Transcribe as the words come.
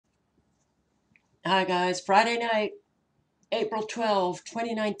Hi guys, Friday night, April 12,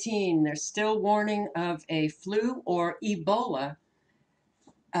 2019. There's still warning of a flu or Ebola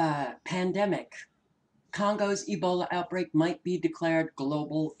pandemic. Congo's Ebola outbreak might be declared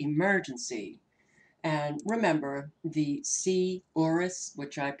global emergency. And remember the C. auris,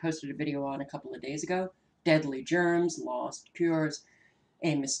 which I posted a video on a couple of days ago, deadly germs, lost cures,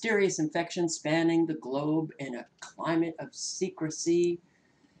 a mysterious infection spanning the globe in a climate of secrecy.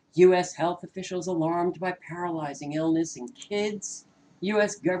 U.S. health officials alarmed by paralyzing illness in kids.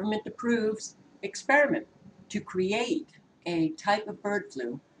 U.S. government approves experiment to create a type of bird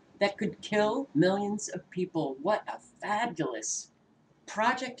flu that could kill millions of people. What a fabulous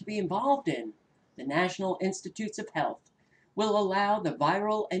project to be involved in. The National Institutes of Health will allow the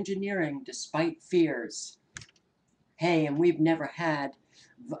viral engineering despite fears. Hey, and we've never had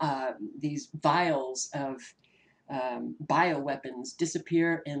these vials of bioweapons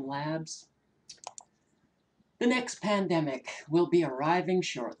disappear in labs. The next pandemic will be arriving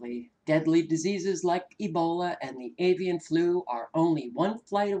shortly. Deadly diseases like Ebola and the avian flu are only one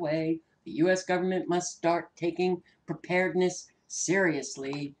flight away. The U.S. government must start taking preparedness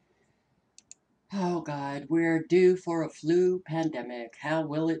seriously. Oh God, we're due for a flu pandemic. How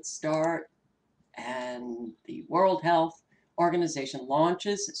will it start? And the World Health Organization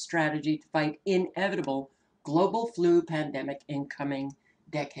launches a strategy to fight inevitable global flu pandemic in coming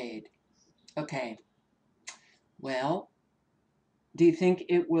decade. Okay, well, do you think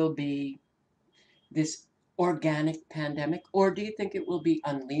it will be this organic pandemic or do you think it will be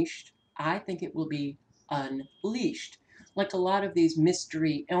unleashed? I think it will be unleashed, like a lot of these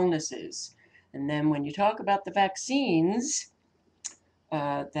mystery illnesses. And then when you talk about the vaccines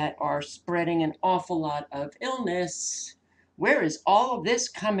that are spreading an awful lot of illness, where is all of this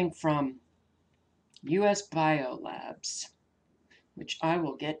coming from? U.S. Biolabs, which I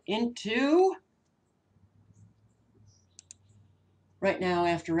will get into right now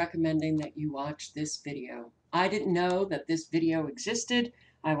after recommending that you watch this video. I didn't know that this video existed.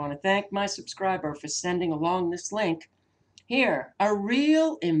 I want to thank my subscriber for sending along this link. Here, a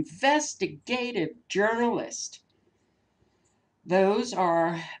real investigative journalist. Those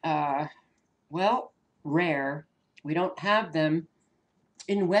are, well, rare. We don't have them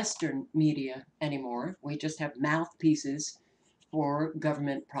in Western media anymore. We just have mouthpieces for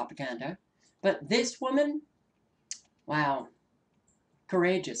government propaganda. But this woman, wow,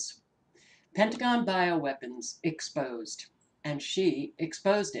 courageous. Pentagon bioweapons exposed, and she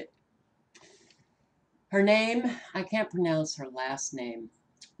exposed it. Her name, I can't pronounce her last name,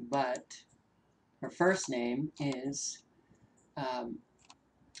 but her first name is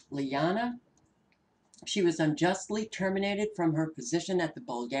Liana. She was unjustly terminated from her position at the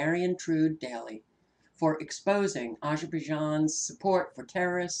Bulgarian True Daily for exposing Azerbaijan's support for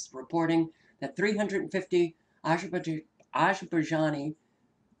terrorists, reporting that 350 Azerbaijani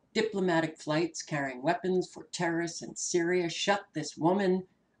diplomatic flights carrying weapons for terrorists in Syria shut this woman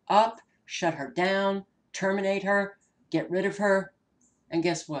up, shut her down, terminate her, get rid of her. And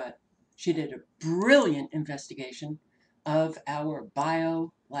guess what? She did a brilliant investigation of our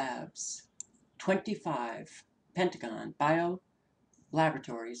bio labs. 25 Pentagon bio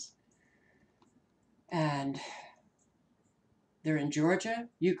laboratories. And they're in Georgia,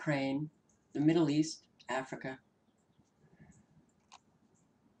 Ukraine, the Middle East, Africa.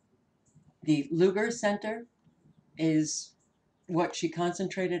 The Lugar Center is what she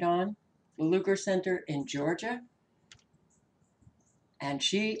concentrated on, the Lugar Center in Georgia, and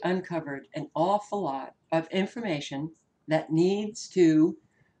she uncovered an awful lot of information that needs to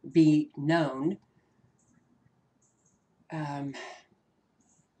be known.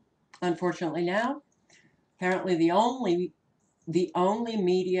 Unfortunately now, apparently the only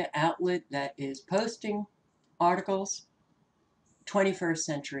media outlet that is posting articles, 21st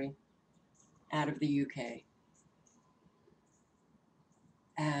Century, out of the UK.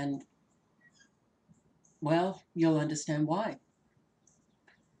 And, well, you'll understand why.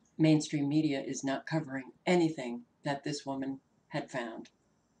 Mainstream media is not covering anything that this woman had found.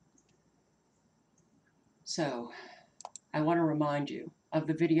 So, I want to remind you of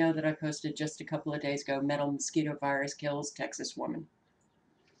the video that I posted just a couple of days ago, Metal Mosquito Virus Kills Texas Woman.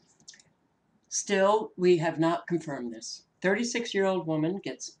 Still, we have not confirmed this. 36-year-old woman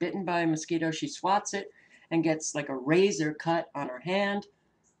gets bitten by a mosquito. She swats it and gets like a razor cut on her hand.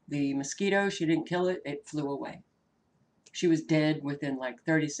 The mosquito, she didn't kill it, it flew away. She was dead within like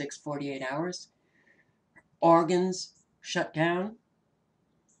 36, 48 hours. Organs shut down.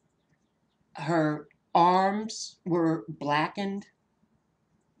 Her arms were blackened,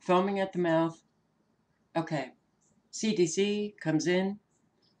 foaming at the mouth. Okay, CDC comes in,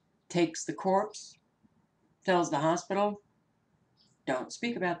 takes the corpse, tells the hospital, don't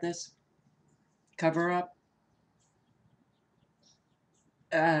speak about this, cover up.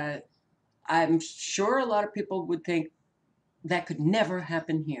 I'm sure a lot of people would think that could never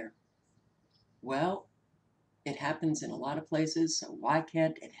happen here. Well, it happens in a lot of places, so why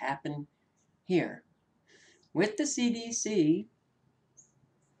can't it happen here? With the CDC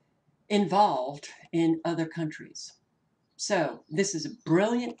involved in other countries. So this is a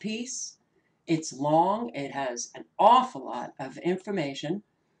brilliant piece. It's long. It has an awful lot of information.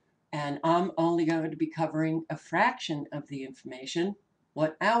 And I'm only going to be covering a fraction of the information.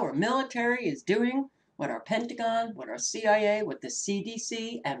 What our military is doing, what our Pentagon, what our CIA, what the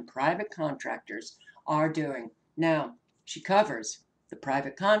CDC, and private contractors are doing. Now, she covers the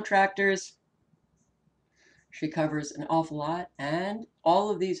private contractors. She covers an awful lot, and all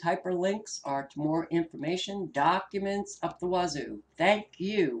of these hyperlinks are to more information, documents up the wazoo. Thank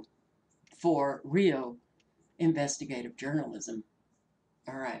you for real investigative journalism.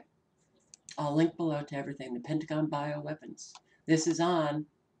 All right. I'll link below to everything. The Pentagon bioweapons. This is on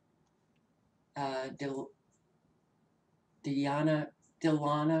Dilyana.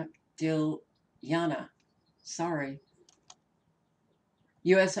 Sorry.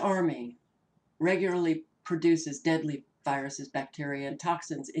 U.S. Army regularly produces deadly viruses, bacteria, and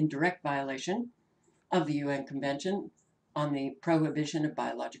toxins in direct violation of the UN Convention on the Prohibition of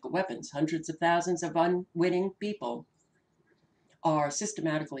Biological Weapons. Hundreds of thousands of unwitting people are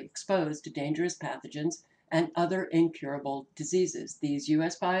systematically exposed to dangerous pathogens and other incurable diseases. These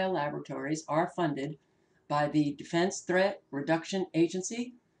U.S. biolaboratories are funded by the Defense Threat Reduction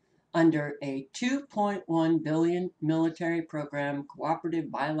Agency under a $2.1 billion military program, cooperative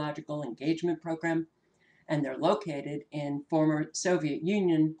biological engagement program, and they're located in former Soviet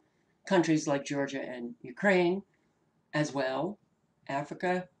Union countries like Georgia and Ukraine, as well,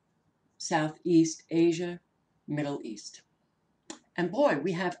 Africa, Southeast Asia, Middle East. And boy,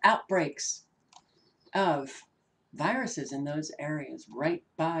 we have outbreaks of viruses in those areas right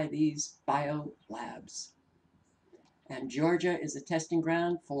by these biolabs. And Georgia is a testing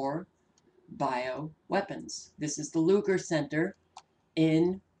ground for bioweapons. This is the Luger Center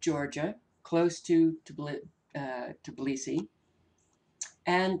in Georgia, close to Tbilisi,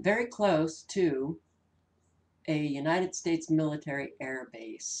 and very close to a United States military air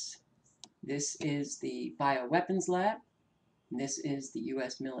base. This is the Bioweapons Lab. This is the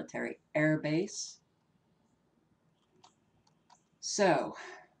U.S. military air base. So,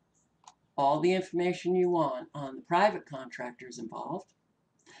 all the information you want on the private contractors involved.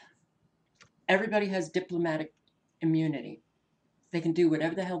 Everybody has diplomatic immunity. They can do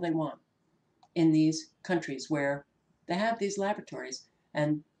whatever the hell they want in these countries where they have these laboratories.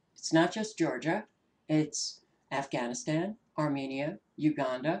 And it's not just Georgia, it's Afghanistan, Armenia,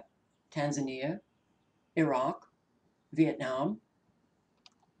 Uganda, Tanzania, Iraq, Vietnam.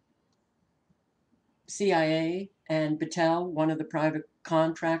 CIA and Battelle, one of the private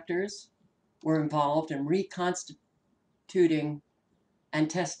contractors, were involved in reconstituting and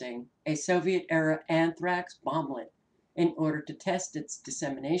testing a Soviet-era anthrax bomblet in order to test its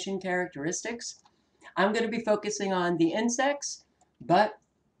dissemination characteristics. I'm going to be focusing on the insects, but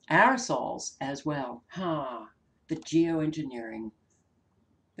aerosols as well. The geoengineering,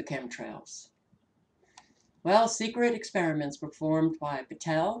 the chemtrails. Well, secret experiments performed by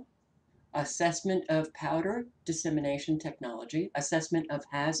Battelle, assessment of powder dissemination technology, assessment of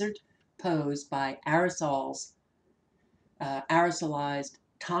hazard posed by aerosols, aerosolized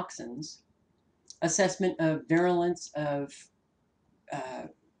toxins, assessment of virulence of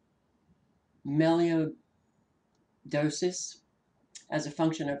melioidosis as a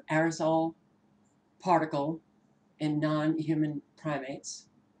function of aerosol particle in non-human primates,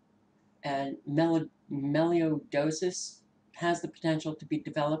 and melioidosis has the potential to be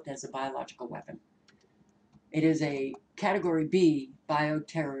developed as a biological weapon. It is a Category B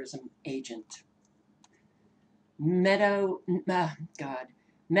bioterrorism agent. Metabiota.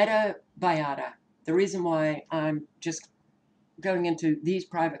 The reason why I'm just going into these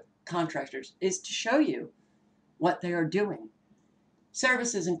private contractors is to show you what they are doing.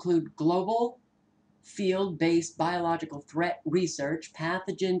 Services include global field-based biological threat research,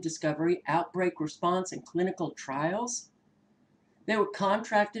 pathogen discovery, outbreak response, and clinical trials. They were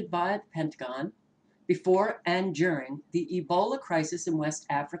contracted by the Pentagon before and during the Ebola crisis in West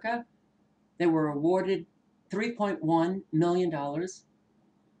Africa. They were awarded $3.1 million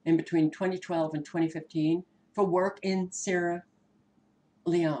in between 2012 and 2015 for work in Sierra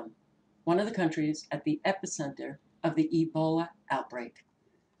Leone, one of the countries at the epicenter of the Ebola outbreak.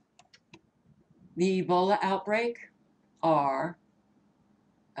 The Ebola outbreak are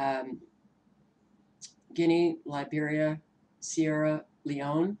Guinea, Liberia, Sierra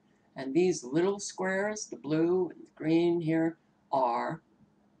Leone. And these little squares, the blue and the green here, are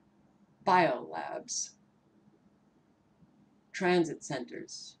biolabs, transit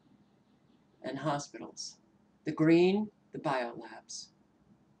centers, and hospitals. The green, the biolabs.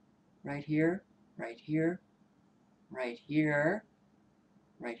 Right here, right here, right here,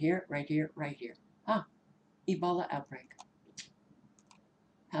 right here, right here, right here. Ah, Ebola outbreak.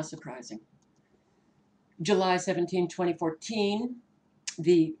 How surprising. July 17, 2014,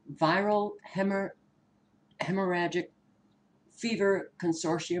 the Viral Hemorrhagic Fever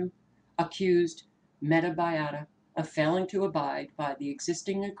Consortium accused Metabiota of failing to abide by the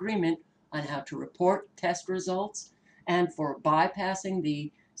existing agreement on how to report test results and for bypassing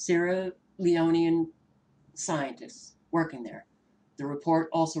the Sierra Leonean scientists working there. The report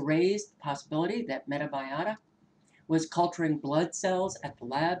also raised the possibility that Metabiota was culturing blood cells at the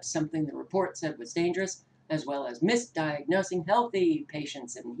lab, something the report said was dangerous, as well as misdiagnosing healthy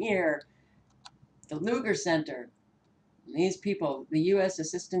patients. And here, the Lugar Center. These people, the U.S.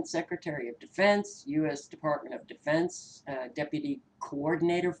 Assistant Secretary of Defense, U.S. Department of Defense, Deputy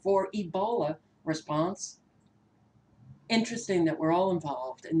Coordinator for Ebola response. Interesting that we're all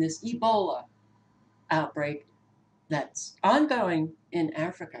involved in this Ebola outbreak that's ongoing in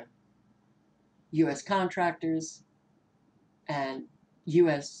Africa. U.S. contractors and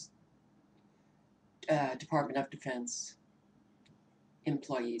U.S. Department of Defense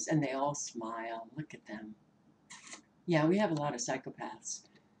employees, and they all smile. Look at them. Yeah, we have a lot of psychopaths.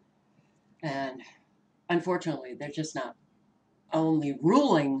 And unfortunately, they're just not only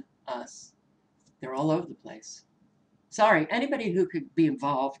ruling us, they're all over the place. Sorry, anybody who could be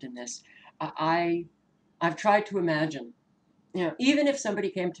involved in this, I've tried to imagine, even if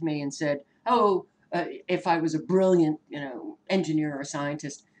somebody came to me and said, oh, if I was a brilliant, engineer or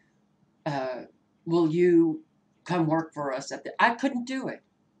scientist, will you come work for us I couldn't do it.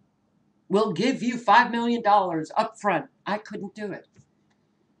 We'll give you $5 million up front. I couldn't do it.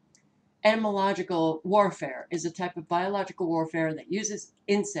 Entomological warfare is a type of biological warfare that uses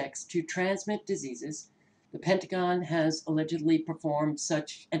insects to transmit diseases. The Pentagon has allegedly performed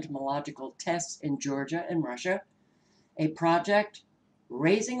such entomological tests in Georgia and Russia. A project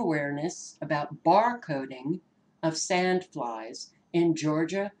raising awareness about barcoding of sandflies in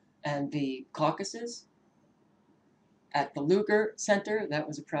Georgia and the Caucasus at the Lugar Center. That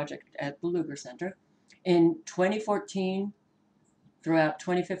was a project at the Lugar Center. In 2014 throughout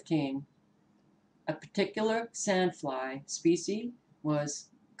 2015, a particular sandfly species was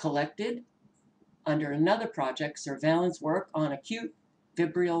collected under another project, surveillance work on acute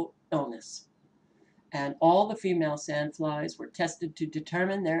febrile illness. And all the female sandflies were tested to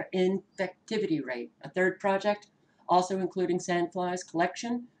determine their infectivity rate. A third project, also including sandflies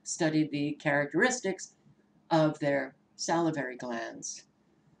collection, studied the characteristics of their salivary glands.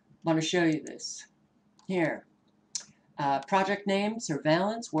 I want to show you this. Here. Project name,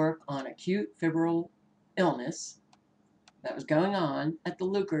 surveillance work on acute febrile illness. That was going on at the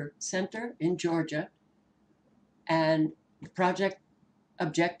Lugar Center in Georgia. And the project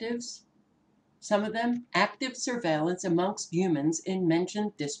objectives, some of them, active surveillance amongst humans in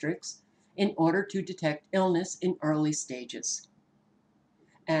mentioned districts in order to detect illness in early stages.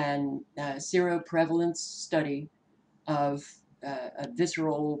 And seroprevalence study of a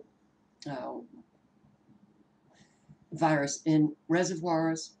visceral virus in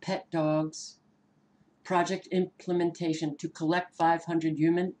reservoirs, pet dogs, project implementation to collect 500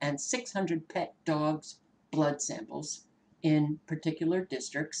 human and 600 pet dogs' blood samples in particular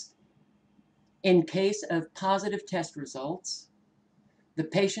districts. In case of positive test results, the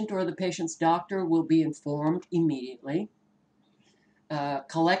patient or the patient's doctor will be informed immediately.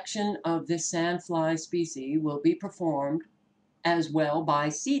 Collection of this sandfly species will be performed as well by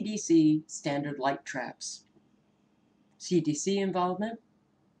CDC standard light traps. CDC involvement,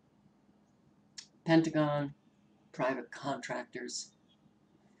 Pentagon, private contractors.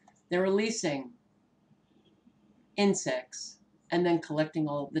 They're releasing insects and then collecting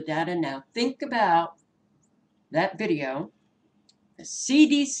all of the data. Now think about that video. The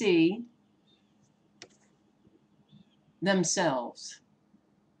CDC themselves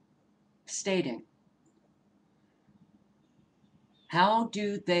stating, how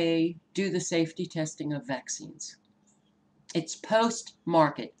do they do the safety testing of vaccines? It's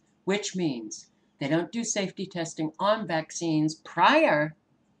post-market, which means they don't do safety testing on vaccines prior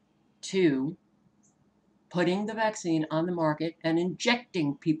to putting the vaccine on the market and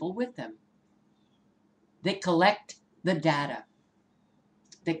injecting people with them. They collect the data.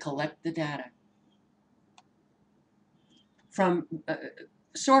 They collect the data from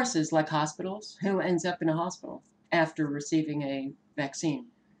sources like hospitals. Who ends up in a hospital after receiving a vaccine?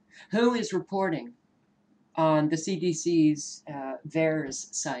 Who is reporting on the CDC's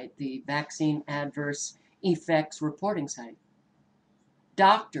VAERS site, the Vaccine Adverse Effects Reporting site?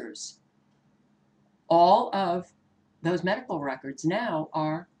 Doctors. All of those medical records now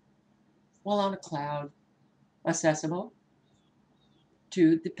are, well, on a cloud, accessible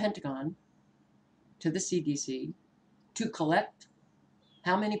to the Pentagon, to the CDC, to collect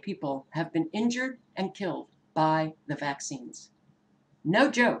how many people have been injured and killed by the vaccines.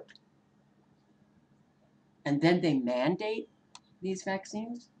 No joke. And then they mandate these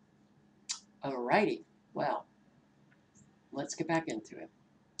vaccines? Alrighty, well, let's get back into it.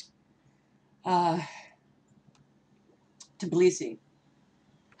 Tbilisi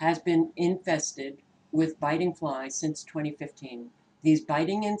has been infested with biting flies since 2015. These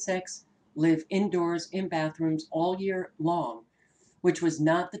biting insects live indoors in bathrooms all year long, which was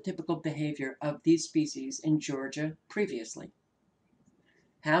not the typical behavior of these species in Georgia previously.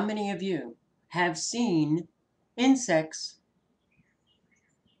 How many of you have seen insects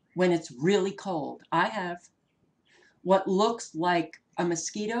when it's really cold? I have. What looks like a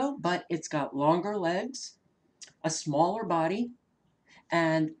mosquito, but it's got longer legs, a smaller body,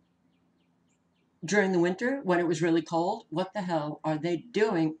 and during the winter, when it was really cold, what the hell are they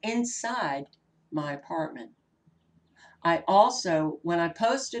doing inside my apartment? I also, when I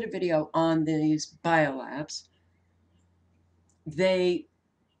posted a video on these Biolabs,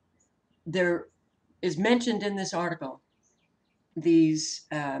 there is mentioned in this article these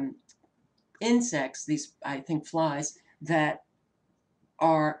insects, these, I think, flies, that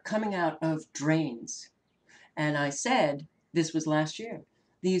are coming out of drains. And I said, this was last year,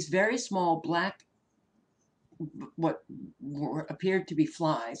 these very small black, what appeared to be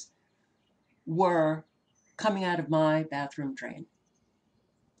flies, were coming out of my bathroom drain.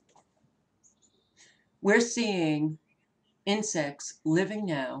 We're seeing insects living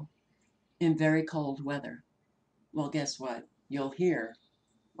now in very cold weather. Well, guess what? You'll hear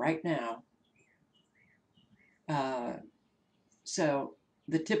right now. So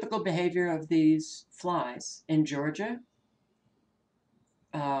the typical behavior of these flies in Georgia,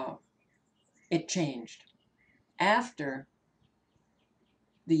 it changed after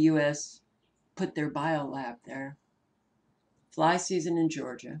the U.S. put their biolab there. Fly season in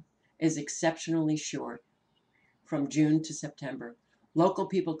Georgia is exceptionally short, from June to September. Local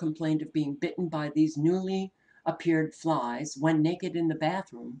people complained of being bitten by these newly appeared flies when naked in the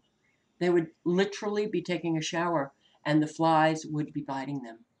bathroom. They would literally be taking a shower and the flies would be biting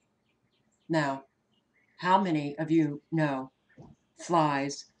them. Now, how many of you know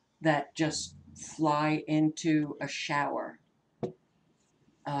flies that just fly into a shower?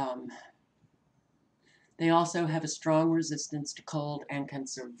 They also have a strong resistance to cold and can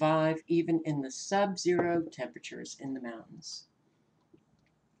survive even in the sub-zero temperatures in the mountains.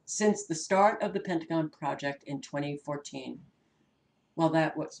 Since the start of the Pentagon project in 2014, well,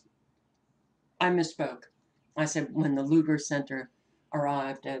 I misspoke. I said when the Luger Center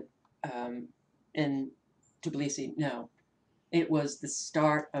arrived in Tbilisi. No, it was the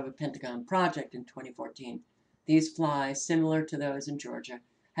start of a Pentagon project in 2014. These flies, similar to those in Georgia,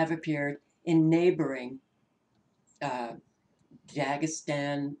 have appeared in neighboring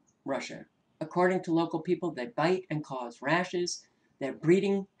Dagestan, Russia. According to local people, they bite and cause rashes. Their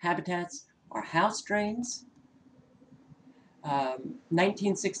breeding habitats are house drains.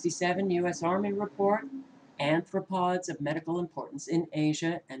 1967 U.S. Army report, Arthropods of Medical Importance in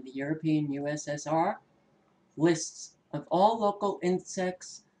Asia and the European USSR, lists of all local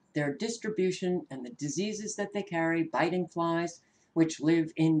insects, their distribution, and the diseases that they carry. Biting flies, which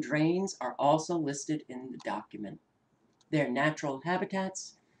live in drains, are also listed in the document. Their natural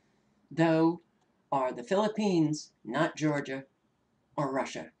habitats, though, are the Philippines, not Georgia or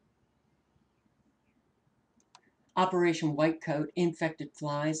Russia. Operation Whitecoat, infected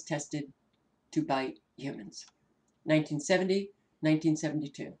flies tested to bite humans. 1970,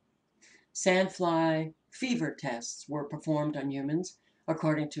 1972. Sandfly fever tests were performed on humans,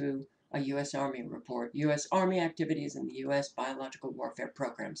 according to a U.S. Army report. U.S. Army activities in the U.S. biological warfare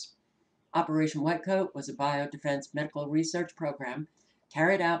programs. Operation Whitecoat was a biodefense medical research program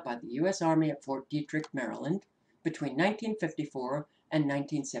carried out by the U.S. Army at Fort Detrick, Maryland, between 1954 and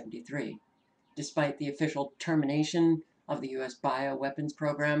 1973. Despite the official termination of the U.S. bioweapons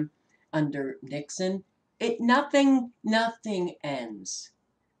program under Nixon, nothing ends.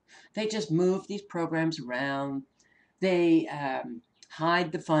 They just move these programs around. They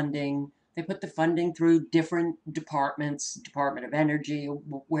hide the funding. They put the funding through different departments, Department of Energy,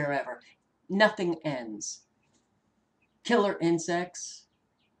 wherever. Nothing ends. Killer insects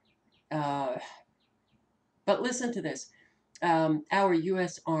But listen to this. Our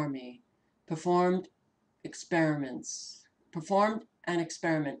U.S. Army performed performed an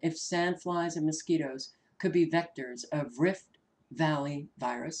experiment if sandflies and mosquitoes could be vectors of Rift Valley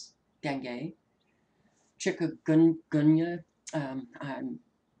virus, dengue, chikungunya,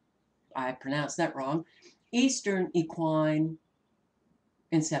 I pronounced that wrong, Eastern equine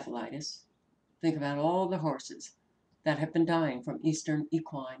encephalitis. Think about all the horses that have been dying from Eastern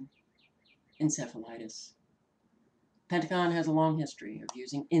equine encephalitis. Pentagon has a long history of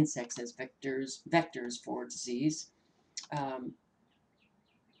using insects as vectors for disease.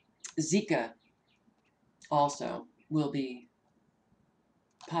 ZIka also will be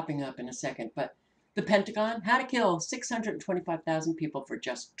popping up in a second, but the Pentagon, how to kill 625,000 people for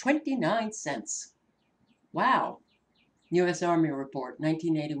just 29 cents. Wow. U.S. Army report,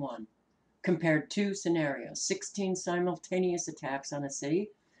 1981. Compared two scenarios, 16 simultaneous attacks on a city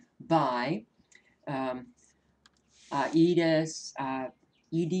by Aedes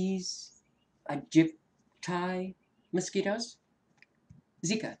aegypti mosquitoes,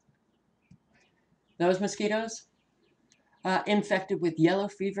 ZIka. Those mosquitoes infected with yellow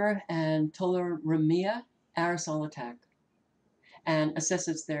fever and tularemia aerosol attack, and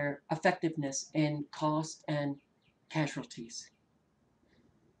assesses their effectiveness in cost and casualties.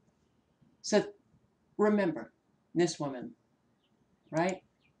 So remember this woman, right?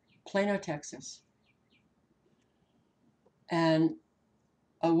 Plano, Texas. And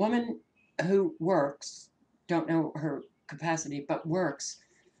a woman who works, don't know her capacity, but works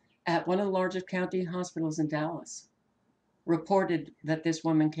at one of the largest county hospitals in Dallas, reported that this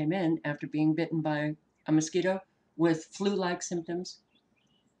woman came in after being bitten by a mosquito with flu-like symptoms.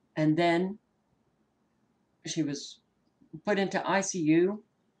 And then she was put into ICU,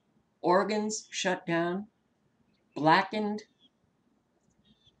 organs shut down, blackened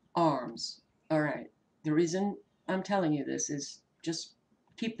arms. All right. The reason I'm telling you this is just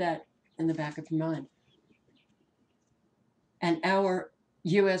keep that in the back of your mind. And our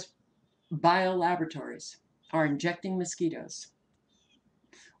U.S. biolaboratories are injecting mosquitoes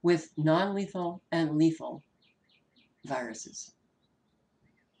with non-lethal and lethal viruses.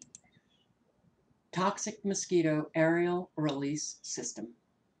 Toxic mosquito aerial release system.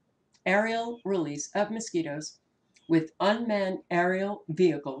 Aerial release of mosquitoes with unmanned aerial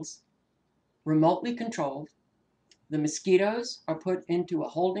vehicles, remotely controlled. The mosquitoes are put into a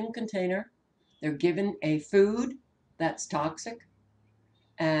holding container. They're given a food that's toxic,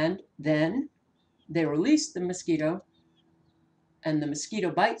 and then they release the mosquito, and the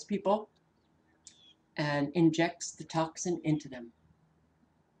mosquito bites people and injects the toxin into them.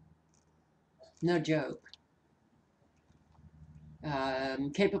 No joke.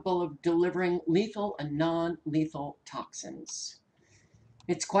 Capable of delivering lethal and non-lethal toxins.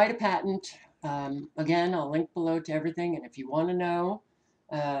 It's quite a patent. Again, I'll link below to everything, and if you want to know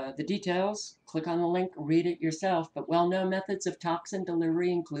the details, click on the link, read it yourself. But well-known methods of toxin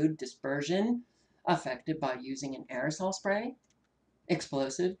delivery include dispersion, affected by using an aerosol spray,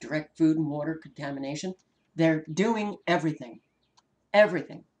 explosive, direct food and water contamination. They're doing everything.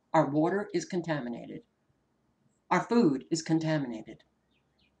 Everything. Our water is contaminated. Our food is contaminated.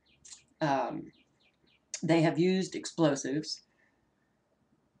 They have used explosives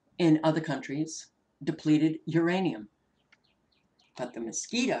in other countries, depleted uranium. But the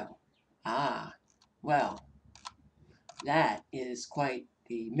mosquito, well, that is quite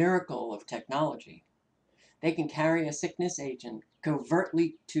the miracle of technology. They can carry a sickness agent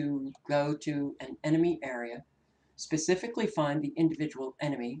covertly to go to an enemy area, specifically find the individual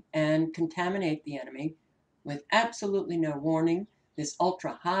enemy, and contaminate the enemy with absolutely no warning. This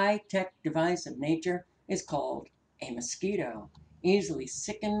ultra high-tech device of nature is called a mosquito. Easily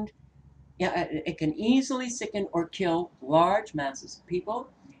sickened. It can easily sicken or kill large masses of people.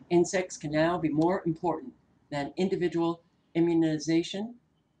 Insects can now be more important than individual immunization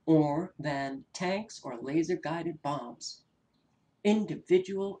or than tanks or laser-guided bombs.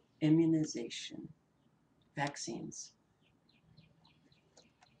 Individual immunization. Vaccines.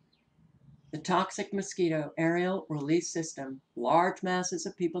 The toxic mosquito aerial release system, large masses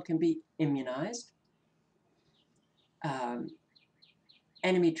of people can be immunized.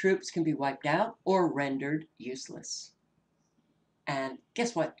 Enemy troops can be wiped out or rendered useless. And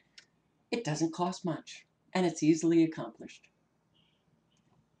guess what? It doesn't cost much, and it's easily accomplished.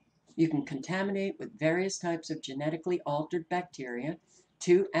 You can contaminate with various types of genetically altered bacteria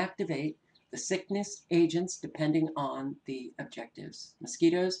to activate the sickness agents depending on the objectives.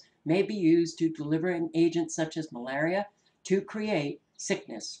 Mosquitoes may be used to deliver an agent such as malaria to create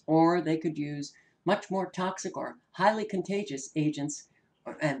sickness, or they could use much more toxic or highly contagious agents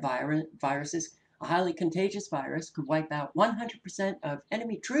and viruses. A highly contagious virus could wipe out 100% of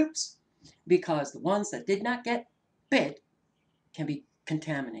enemy troops because the ones that did not get bit can be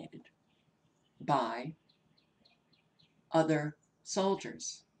contaminated by other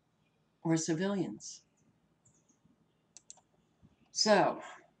soldiers or civilians. So,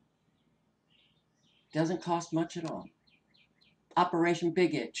 doesn't cost much at all. Operation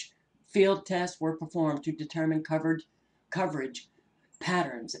Big Itch. Field tests were performed to determine coverage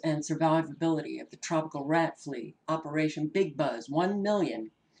patterns and survivability of the tropical rat flea. Operation Big Buzz. 1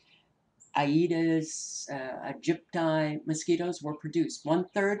 million Aedes aegypti mosquitoes were produced.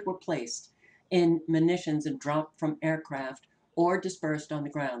 1/3 were placed in munitions and dropped from aircraft or dispersed on the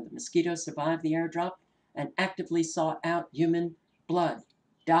ground. The mosquitoes survived the airdrop and actively sought out human blood.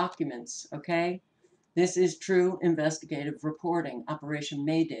 Documents, okay? This is true investigative reporting. Operation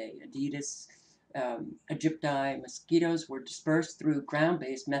Mayday. Aedes aegypti mosquitoes were dispersed through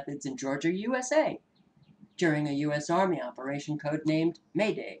ground-based methods in Georgia, USA, during a U.S. Army operation codenamed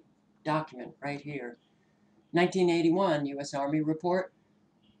Mayday. Document right here. 1981 U.S. Army report.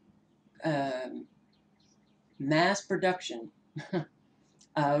 Mass production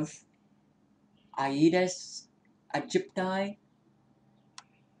of Aedes aegypti.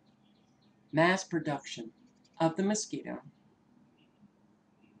 Mass production of the mosquito.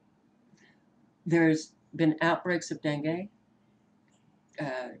 There's been outbreaks of dengue,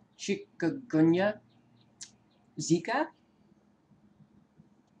 chikungunya, ZIka,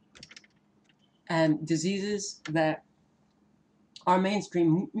 and diseases that our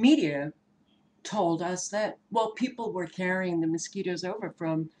mainstream media told us that, well, people were carrying the mosquitoes over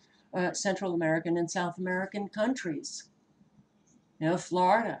from Central American and South American countries. You know,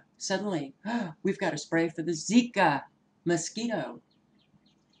 Florida, suddenly, we've got a spray for the ZIka mosquito.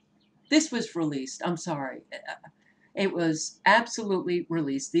 This was released, I'm sorry. It was absolutely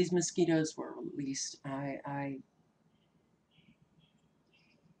released. These mosquitoes were released.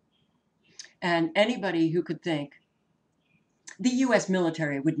 And anybody who could think the U.S.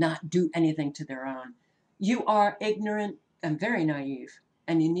 military would not do anything to their own, you are ignorant and very naive.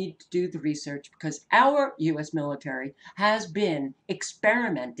 And you need to do the research, because our U.S. military has been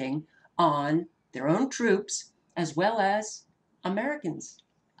experimenting on their own troops as well as Americans,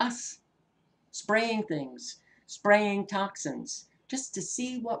 us, spraying things, spraying toxins, just to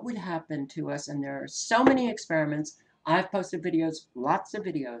see what would happen to us. And there are so many experiments. I've posted videos, lots of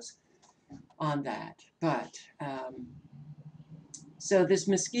videos on that. But so this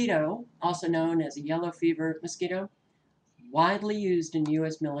mosquito, also known as a yellow fever mosquito, widely used in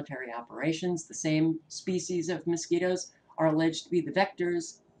U.S. military operations. The same species of mosquitoes are alleged to be the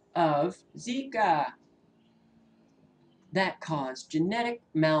vectors of ZIka that cause genetic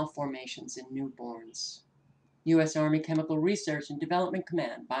malformations in newborns. U.S. Army Chemical Research and Development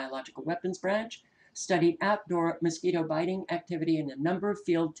Command, Biological Weapons Branch, studied outdoor mosquito biting activity in a number of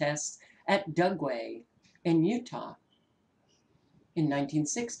field tests at Dugway in Utah in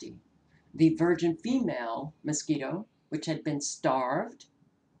 1960. The virgin female mosquito, which had been starved,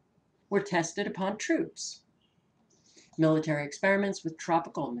 were tested upon troops. Military experiments with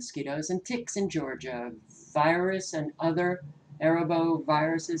tropical mosquitoes and ticks in Georgia, virus and other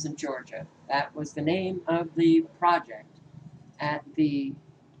arboviruses in Georgia. That was the name of the project at the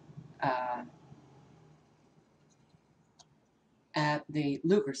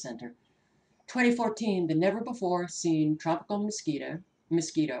Luger Center. 2014, the never-before-seen tropical mosquito,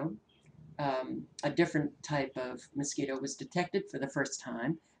 a different type of mosquito, was detected for the first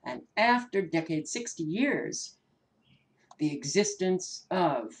time. And after decades, 60 years, the existence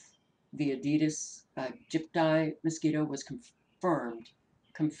of the Aedes aegypti mosquito was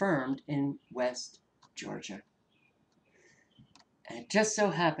confirmed in West Georgia. And it just so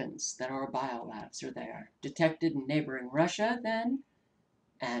happens that our biolabs are there, detected in neighboring Russia then,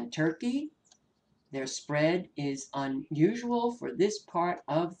 and Turkey. Their spread is unusual for this part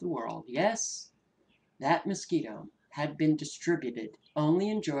of the world. Yes, that mosquito had been distributed only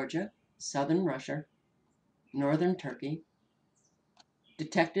in Georgia, southern Russia, northern Turkey,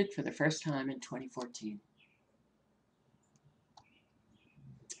 detected for the first time in 2014.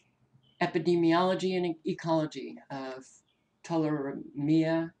 Epidemiology and ecology of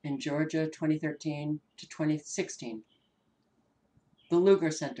tularemia in Georgia, 2013 to 2016. The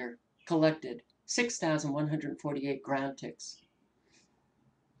Luger Center collected 6,148 ground ticks,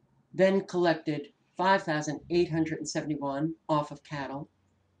 then collected 5,871 off of cattle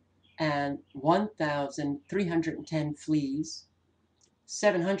and 1,310 fleas.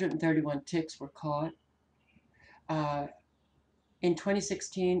 731 ticks were caught. In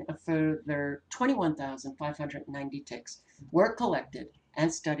 2016, a further 21,590 ticks were collected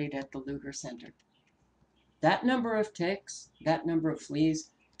and studied at the Luger Center. That number of ticks, that number of fleas,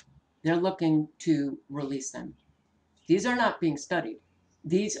 they're looking to release them. These are not being studied.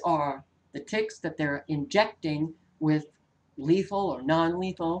 These are the ticks that they're injecting with lethal or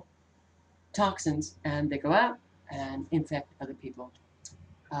non-lethal toxins, and they go out and infect other people.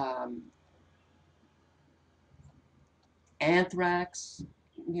 Anthrax,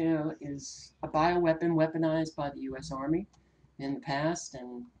 is a bioweapon weaponized by the U.S. Army in the past,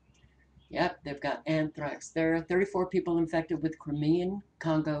 and yep, they've got anthrax. There are 34 people infected with Crimean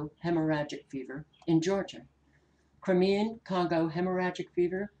Congo hemorrhagic fever in Georgia. Crimean Congo hemorrhagic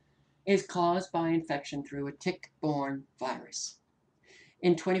fever is caused by infection through a tick-borne virus.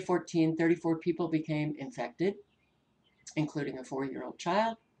 In 2014, 34 people became infected, including a 4-year-old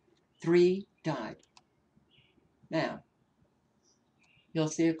child. 3 died. Now, you'll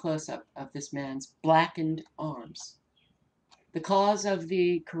see a close-up of this man's blackened arms. The cause of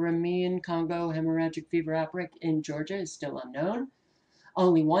the Crimean Congo hemorrhagic fever outbreak in Georgia is still unknown.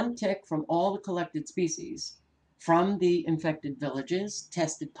 Only 1 tick from all the collected species from the infected villages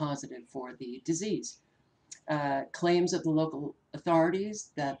tested positive for the disease. Claims of the local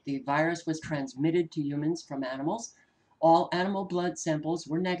authorities that the virus was transmitted to humans from animals. All animal blood samples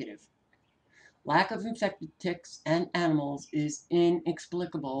were negative. Lack of infected ticks and animals is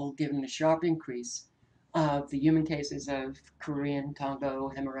inexplicable given the sharp increase of the human cases of Korean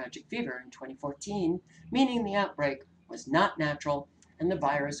Congo hemorrhagic fever in 2014, meaning the outbreak was not natural and the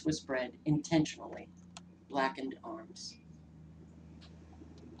virus was spread intentionally. Blackened arms.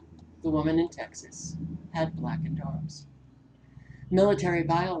 The woman in Texas had blackened arms. Military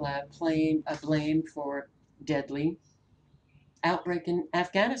biolab blamed for deadly outbreak in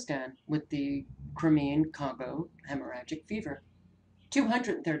Afghanistan with the Crimean Congo hemorrhagic fever.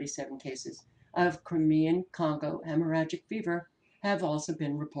 237 cases of Crimean Congo hemorrhagic fever have also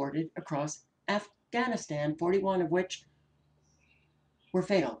been reported across Afghanistan, 41 of which were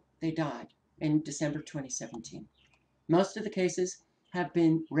fatal. They died in December 2017. Most of the cases have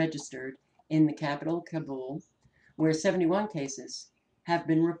been registered in the capital, Kabul, where 71 cases have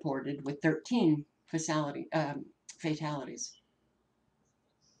been reported with 13 fatalities.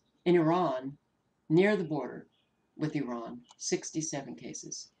 In Iran, near the border with Iran, 67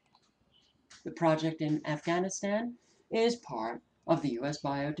 cases. The project in Afghanistan is part of the U.S.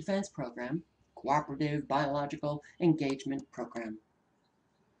 Biodefense Program, Cooperative Biological Engagement Program.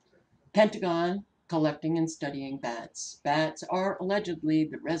 Pentagon collecting and studying bats. Bats are allegedly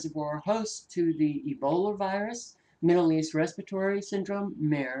the reservoir host to the Ebola virus, Middle East Respiratory Syndrome,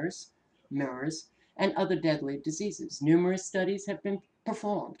 MERS, and other deadly diseases. Numerous studies have been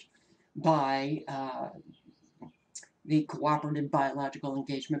performed by the Cooperative Biological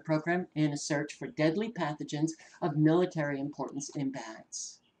Engagement Program in a search for deadly pathogens of military importance in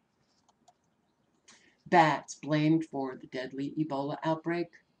bats. Bats blamed for the deadly Ebola outbreak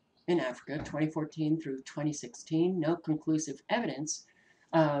in Africa, 2014 through 2016. No conclusive evidence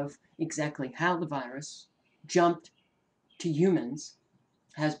of exactly how the virus jumped to humans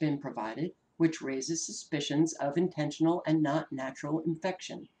has been provided, which raises suspicions of intentional and not natural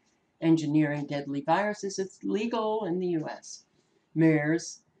infection. Engineering deadly viruses is legal in the U.S.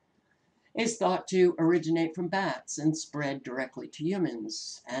 MERS is thought to originate from bats and spread directly to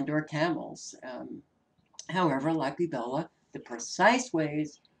humans and or camels. However, like Ebola, the precise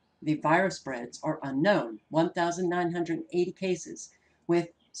ways the virus spreads are unknown. 1,980 cases with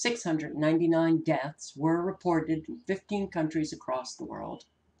 699 deaths were reported in 15 countries across the world.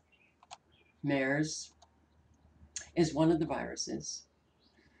 MERS is one of the viruses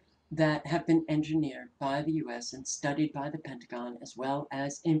that have been engineered by the U.S. and studied by the Pentagon, as well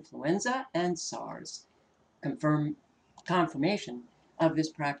as influenza and SARS. Confirmation of this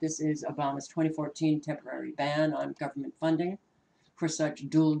practice is Obama's 2014 temporary ban on government funding for such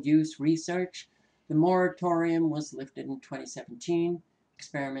dual-use research. The moratorium was lifted in 2017.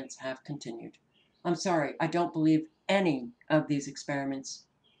 Experiments have continued. I'm sorry, I don't believe any of these experiments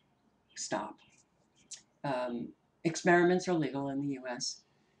stop. Experiments are legal in the U.S.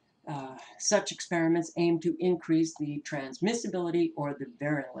 Such experiments aim to increase the transmissibility or the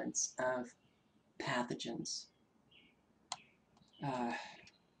virulence of pathogens.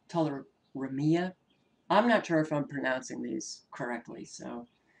 Tularemia. I'm not sure if I'm pronouncing these correctly. So,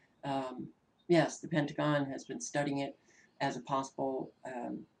 yes, the Pentagon has been studying it as a possible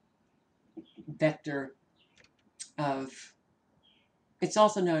vector of, it's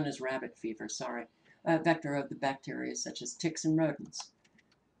also known as rabbit fever, vector of the bacteria such as ticks and rodents.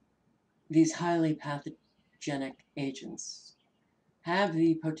 These highly pathogenic agents have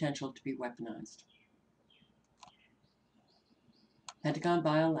the potential to be weaponized. Pentagon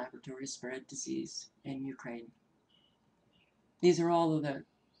Biolabs spread disease in Ukraine. These are all of the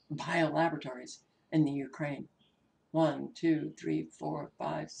biolaboratories in the Ukraine. 1, 2, 3, 4,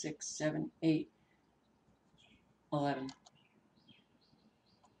 5, 6, 7, 8, 11.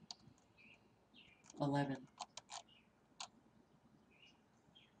 11.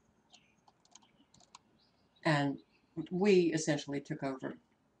 And we essentially took over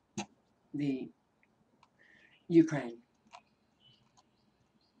the Ukraine.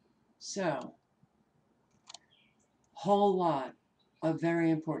 So, whole lot of very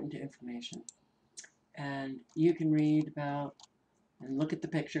important information. And you can read about and look at the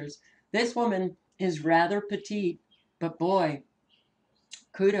pictures. This woman is rather petite, but boy,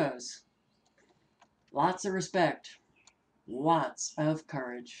 kudos. Lots of respect. Lots of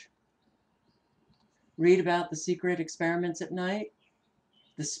courage. Read about the secret experiments at night,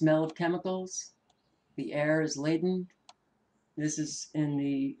 the smell of chemicals, the air is laden. This is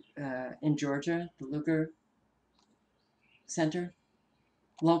in Georgia, the Luger Center.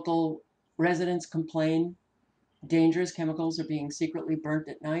 Local residents complain dangerous chemicals are being secretly burnt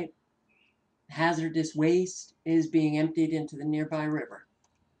at night. Hazardous waste is being emptied into the nearby river.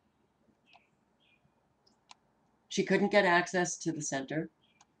 She couldn't get access to the center.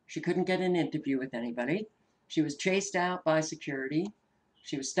 She couldn't get an interview with anybody. She was chased out by security.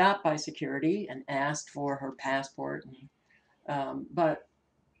 She was stopped by security and asked for her passport. But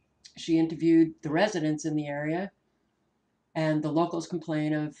she interviewed the residents in the area, and the locals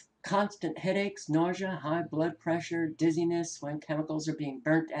complain of constant headaches, nausea, high blood pressure, dizziness when chemicals are being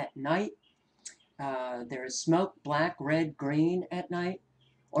burnt at night. There is smoke, black, red, green at night,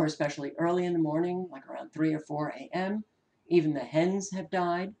 or especially early in the morning, like around 3 or 4 a.m. Even the hens have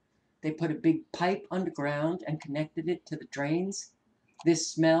died. They put a big pipe underground and connected it to the drains. This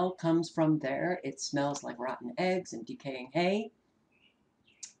smell comes from there. It smells like rotten eggs and decaying hay.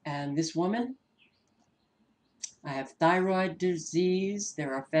 And this woman, I have thyroid disease.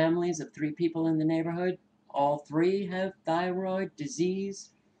 There are families of 3 people in the neighborhood. All 3 have thyroid disease.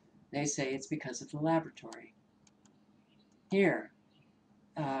 They say it's because of the laboratory. Here,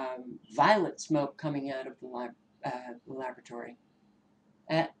 violet smoke coming out of the laboratory.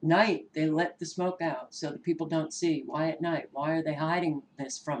 At night, they let the smoke out so the people don't see. Why at night? Why are they hiding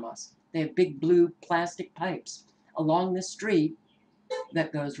this from us? They have big blue plastic pipes along the street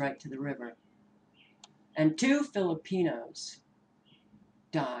that goes right to the river. And 2 Filipinos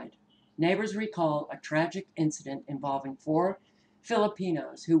died. Neighbors recall a tragic incident involving 4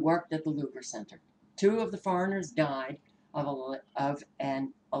 Filipinos who worked at the Luger Center. 2 of the foreigners died of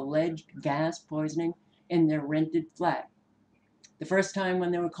an alleged gas poisoning in their rented flat. The first time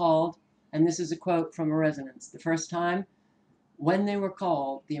when they were called, and this is a quote from a resident, the first time when they were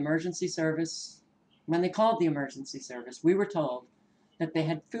called the emergency service, when they called the emergency service, we were told that they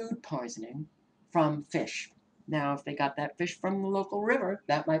had food poisoning from fish. Now, if they got that fish from the local river,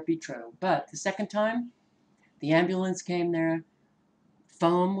 that might be true. But the second time, the ambulance came there,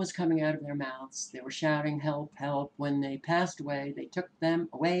 foam was coming out of their mouths. They were shouting, help, help. When they passed away, they took them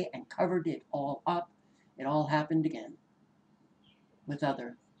away and covered it all up. It all happened again with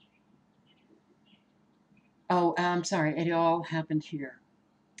other. Oh, I'm sorry, it all happened here.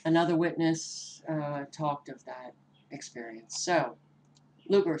 Another witness talked of that experience. So,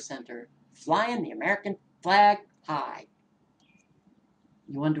 Luger Center, flying the American flag high.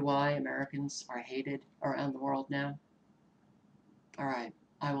 You wonder why Americans are hated around the world now? All right,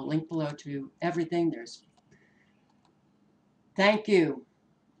 I will link below to everything. There's thank you,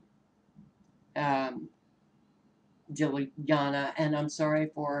 Diliana, and I'm sorry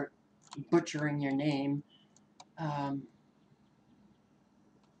for butchering your name.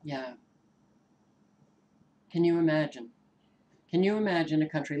 Yeah, can you imagine? Can you imagine a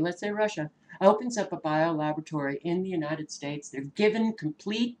country, let's say Russia, opens up a biolaboratory in the United States? They're given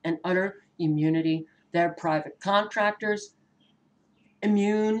complete and utter immunity. They're private contractors,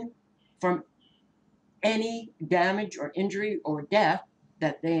 immune from any damage or injury or death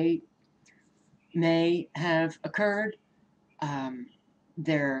that they may have occurred.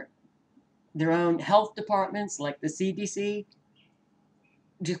 Their own health departments, like the CDC,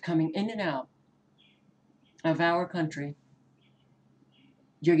 just coming in and out of our country.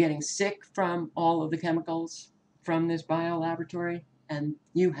 You're getting sick from all of the chemicals from this biolaboratory, and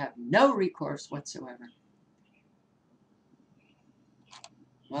you have no recourse whatsoever.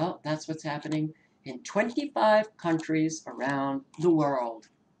 Well, that's what's happening in 25 countries around the world.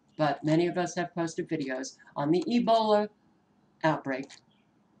 But many of us have posted videos on the Ebola outbreak,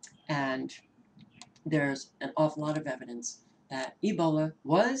 and there's an awful lot of evidence that Ebola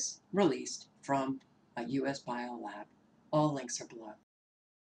was released from a U.S. biolab. All links are below.